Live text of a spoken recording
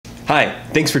Hi,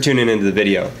 thanks for tuning into the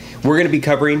video. We're going to be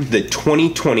covering the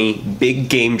 2020 Big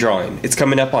Game Drawing. It's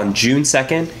coming up on June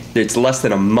 2nd. It's less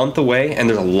than a month away and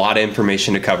there's a lot of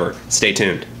information to cover. Stay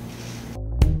tuned.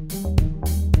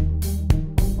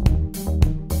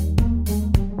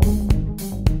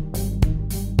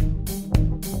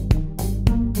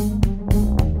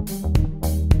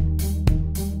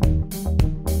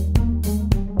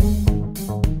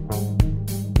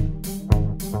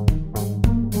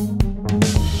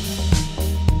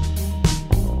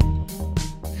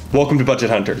 Welcome to Budget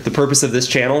Hunter. The purpose of this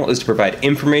channel is to provide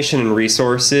information and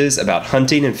resources about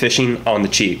hunting and fishing on the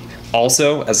cheap.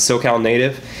 Also, as a SoCal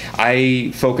native,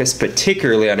 I focus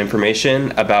particularly on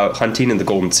information about hunting in the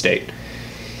Golden State.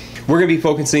 We're going to be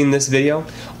focusing this video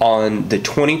on the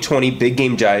 2020 Big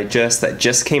Game Digest that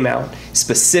just came out,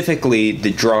 specifically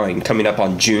the drawing coming up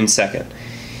on June 2nd.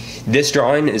 This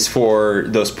drawing is for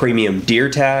those premium deer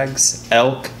tags,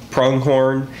 elk,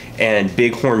 pronghorn, and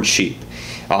bighorn sheep.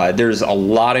 There's a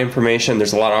lot of information,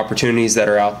 there's a lot of opportunities that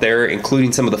are out there,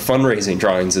 including some of the fundraising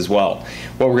drawings as well.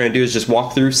 What we're going to do is just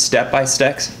walk through step by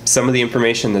step some of the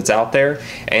information that's out there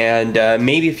and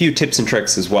maybe a few tips and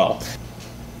tricks as well.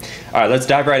 All right, let's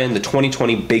dive right into the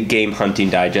 2020 Big Game Hunting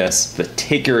Digest,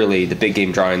 particularly the Big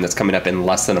Game Drawing that's coming up in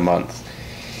less than a month.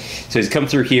 So as you come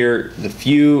through here, the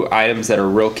few items that are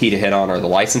real key to hit on are the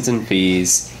license and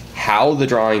fees, how the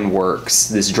drawing works.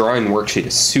 This drawing worksheet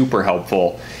is super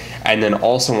helpful. And then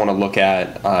also want to look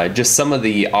at just some of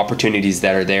the opportunities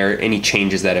that are there, any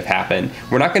changes that have happened.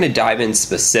 We're not going to dive in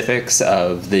specifics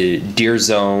of the deer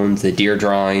zones, the deer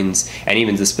drawings, and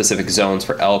even the specific zones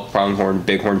for elk, pronghorn,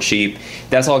 bighorn sheep.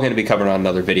 That's all going to be covered on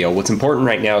another video. What's important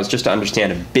right now is just to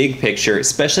understand a big picture,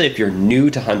 especially if you're new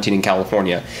to hunting in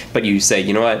California, but you say,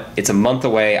 you know what, it's a month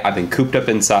away, I've been cooped up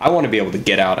inside, I want to be able to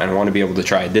get out and I want to be able to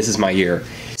try it. This is my year.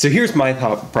 So here's my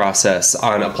thought process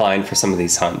on applying for some of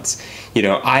these hunts. You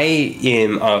know, I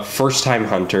am a first-time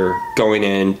hunter going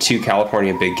into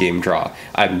California Big Game Draw.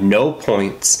 I have no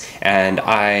points, and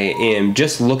I am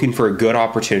just looking for a good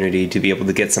opportunity to be able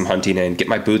to get some hunting in, get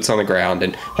my boots on the ground,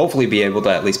 and hopefully be able to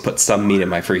at least put some meat in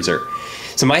my freezer.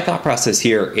 So my thought process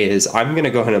here is I'm going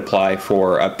to go ahead and apply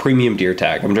for a premium deer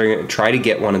tag. I'm going to try to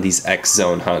get one of these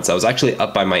X-Zone hunts. I was actually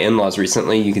up by my in-laws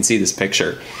recently. You can see this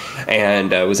picture.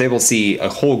 And I was able to see a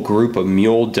whole group of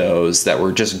mule does that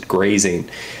were just grazing.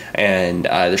 And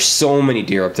there's so many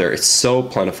deer up there. It's so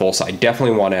plentiful. So I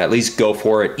definitely want to at least go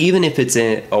for it, even if it's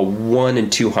in a 1 in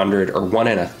 200 or 1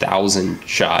 in 1,000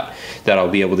 shot that I'll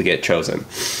be able to get chosen.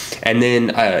 And then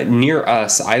near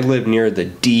us, I live near the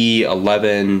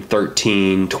D11,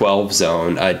 13, 12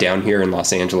 zone down here in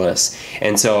Los Angeles.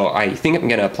 And so I think I'm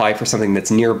going to apply for something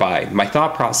that's nearby. My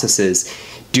thought process is,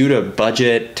 due to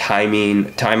budget,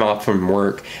 timing, time off from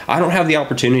work, I don't have the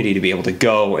opportunity to be able to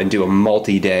go and do a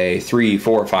multi-day, 3,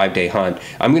 4, 5 day hunt.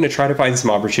 I'm going to try to find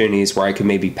some opportunities where I can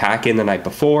maybe pack in the night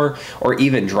before or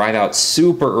even drive out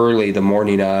super early the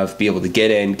morning of, be able to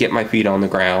get in, get my feet on the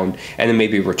ground, and then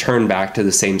maybe return back to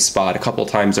the same spot a couple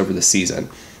times over the season.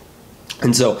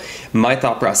 And so my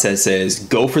thought process is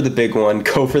go for the big one,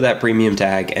 go for that premium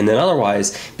tag, and then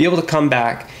otherwise be able to come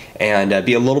back and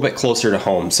be a little bit closer to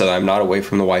home so that I'm not away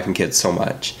from the wife and kids so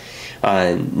much.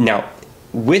 Now,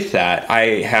 with that,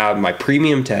 I have my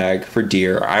premium tag for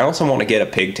deer. I also want to get a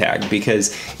pig tag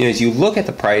because, you know, as you look at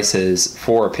the prices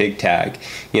for a pig tag,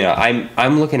 you know,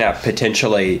 I'm looking at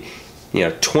potentially, you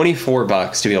know,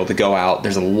 $24 to be able to go out.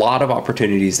 There's a lot of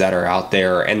opportunities that are out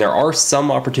there, and there are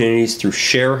some opportunities through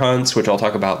share hunts, which I'll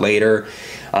talk about later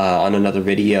on another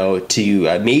video,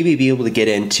 to maybe be able to get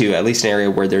into at least an area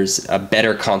where there's a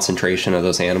better concentration of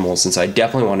those animals. And so I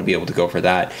definitely want to be able to go for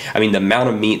that. I mean, the amount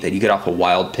of meat that you get off a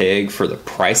wild pig for the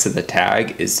price of the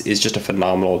tag is just a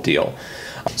phenomenal deal.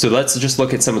 So let's just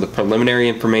look at some of the preliminary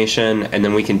information, and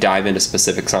then we can dive into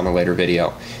specifics on a later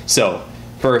video. So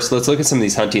first, let's look at some of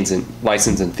these hunting and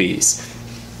license and fees.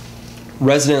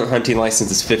 Resident hunting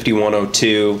license is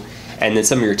 $51.02, and then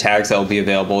some of your tags that will be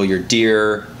available, your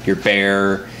deer, your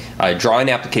bear. Drawing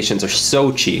applications are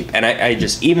so cheap, and I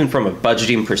just, even from a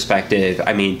budgeting perspective,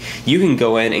 I mean, you can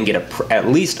go in and get at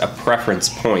least a preference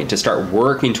point to start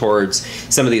working towards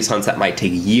some of these hunts that might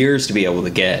take years to be able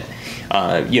to get.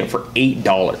 You know, for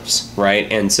 $8, right?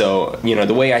 And so, you know,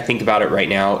 the way I think about it right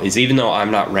now is, even though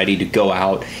I'm not ready to go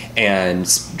out and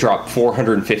drop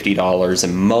 $450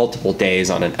 in multiple days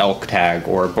on an elk tag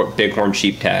or a bighorn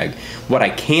sheep tag, what I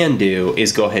can do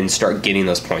is go ahead and start getting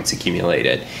those points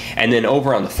accumulated. And then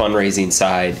over on the fundraising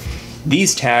side,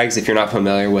 these tags, if you're not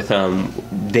familiar with them,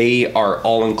 they are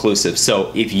all inclusive.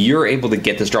 So if you're able to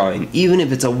get this drawing, even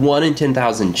if it's a 1 in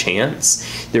 10,000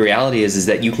 chance, the reality is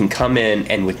that you can come in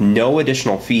and with no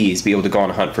additional fees be able to go on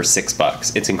a hunt for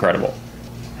 $6. It's incredible.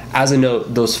 As a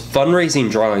note, those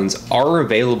fundraising drawings are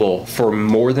available for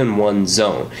more than one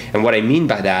zone. And what I mean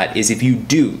by that is if you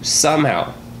do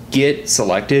somehow get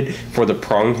selected for the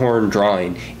pronghorn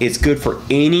drawing, it's good for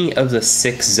any of the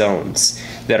 6 zones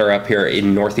that are up here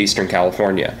in northeastern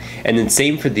California. And then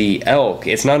same for the elk.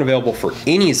 It's not available for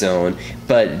any zone,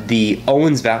 but the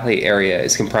Owens Valley area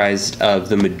is comprised of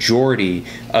the majority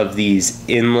of these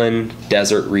inland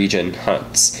desert region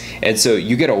hunts. And so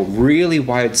you get a really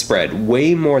wide spread,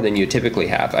 way more than you typically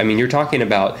have. I mean, you're talking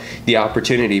about the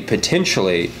opportunity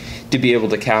potentially to be able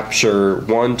to capture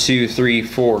 1, 2, 3,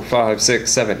 4, 5,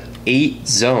 6, 7, 8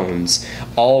 zones,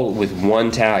 all with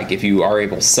one tag if you are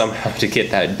able somehow to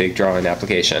get that big drawing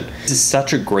application. This is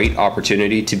such a great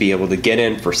opportunity to be able to get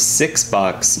in for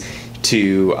 $6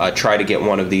 to try to get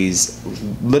one of these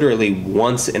literally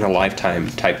once in a lifetime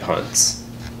type hunts.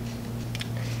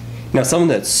 Now, something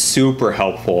that's super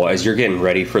helpful as you're getting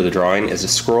ready for the drawing is to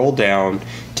scroll down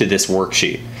to this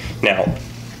worksheet. Now,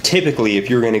 typically, if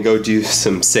you're going to go do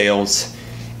some sales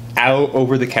out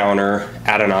over the counter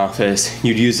at an office,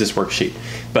 you'd use this worksheet.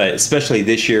 But especially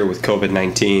this year with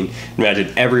COVID-19,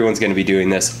 imagine everyone's going to be doing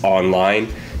this online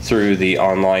through the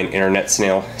online internet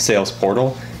sales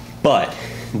portal. But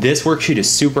this worksheet is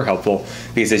super helpful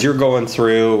because as you're going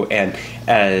through and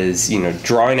as you know,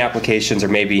 drawing applications are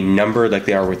maybe numbered like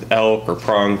they are with elk or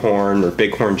pronghorn or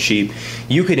bighorn sheep,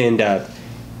 you could end up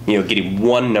getting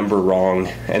one number wrong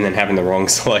and then having the wrong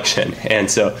selection.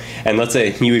 And let's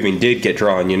say you even did get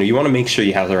drawn, you want to make sure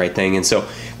you have the right thing. And so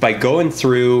by going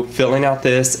through, filling out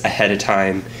this ahead of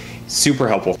time, super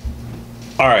helpful.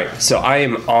 All right, so I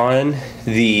am on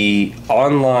the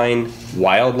online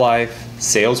wildlife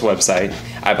sales website.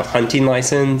 I have a hunting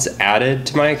license added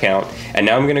to my account, and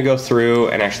now I'm going to go through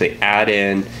and actually add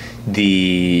in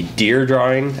the deer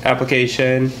drawing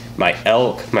application, my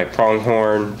elk, my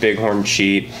pronghorn, bighorn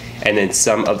sheep, and then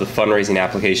some of the fundraising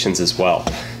applications as well.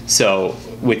 So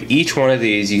with each one of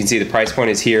these, you can see the price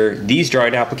point is here. These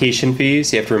drawing application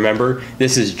fees, you have to remember,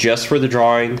 this is just for the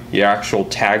drawing. Your actual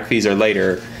tag fees are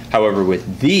later. However,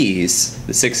 with these,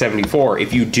 the $674,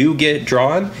 if you do get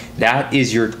drawn, that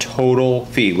is your total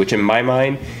fee, which in my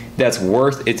mind, that's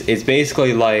worth it. It's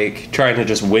basically like trying to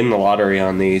just win the lottery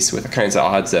on these with the kinds of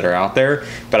odds that are out there,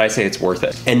 but I say it's worth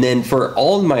it. And then for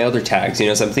all of my other tags,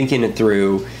 as I'm thinking it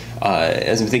through,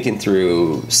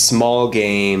 small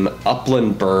game,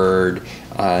 upland bird,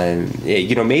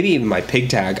 maybe even my pig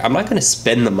tag, I'm not going to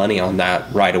spend the money on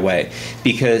that right away,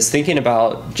 because thinking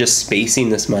about just spacing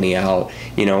this money out,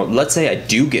 let's say I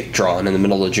do get drawn in the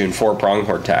middle of June for a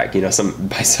pronghorn tag,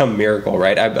 by some miracle,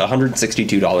 right? I have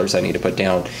 $162 I need to put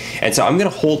down. And so I'm going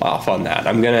to hold off on that.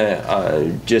 I'm going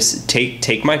to just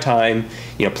take my time,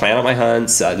 plan out my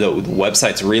hunts. The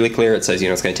website's really clear. It says,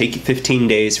 it's going to take you 15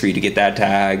 days for you to get that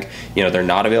tag. They're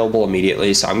not available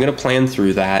immediately. So I'm going to plan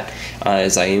through that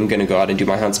as I am going to go out and do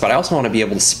my hunts. But I also want to be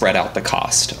able to spread out the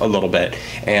cost a little bit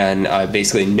and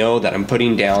basically know that I'm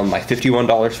putting down my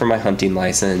 $51 for my hunting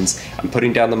license. I'm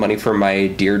putting down the money for my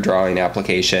deer drawing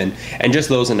application. And just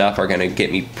those enough are going to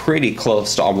get me pretty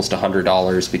close to almost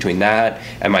 $100 between that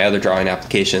and my other drawing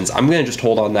applications. I'm going to just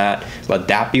hold on that, let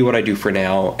that be what I do for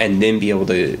now, and then be able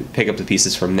to pick up the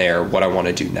pieces from there, what I want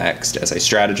to do next as I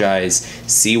strategize,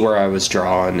 see where I was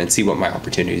drawn, and see what my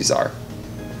opportunities are.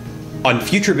 On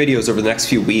future videos over the next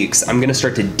few weeks, I'm going to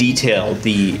start to detail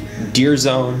the deer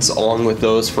zones along with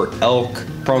those for elk,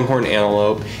 pronghorn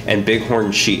antelope, and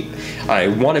bighorn sheep. I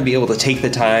want to be able to take the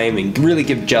time and really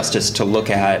give justice to look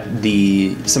at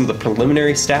some of the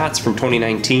preliminary stats from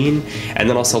 2019, and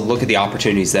then also look at the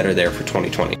opportunities that are there for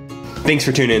 2020. Thanks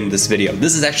for tuning in to this video.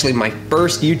 This is actually my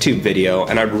first YouTube video,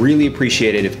 and I'd really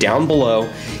appreciate it if down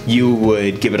below you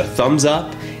would give it a thumbs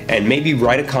up and maybe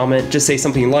write a comment. Just say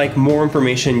something like more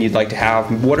information you'd like to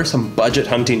have. What are some budget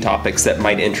hunting topics that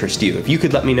might interest you? If you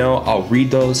could let me know, I'll read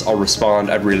those, I'll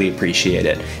respond. I'd really appreciate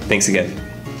it. Thanks again.